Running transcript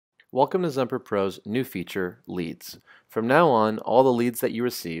Welcome to Zumper Pro's new feature, Leads. From now on, all the leads that you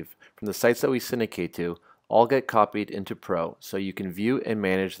receive from the sites that we syndicate to all get copied into Pro so you can view and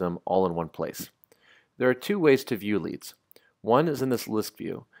manage them all in one place. There are two ways to view leads. One is in this list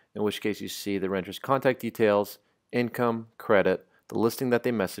view, in which case you see the renter's contact details, income, credit, the listing that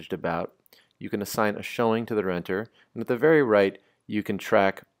they messaged about. You can assign a showing to the renter, and at the very right, you can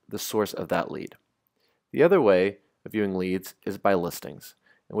track the source of that lead. The other way of viewing leads is by listings,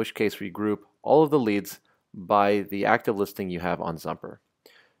 in which case we group all of the leads by the active listing you have on Zumper.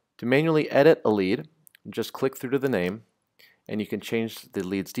 To manually edit a lead, just click through to the name, and you can change the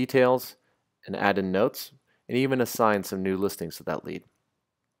lead's details and add in notes, and even assign some new listings to that lead.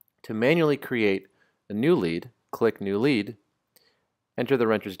 To manually create a new lead, click New Lead, enter the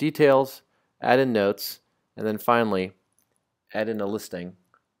renter's details, add in notes, and then finally add in a listing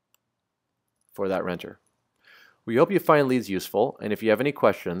for that renter. We hope you find leads useful, and if you have any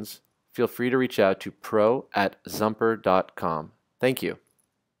questions, feel free to reach out to pro@zumper.com. Thank you.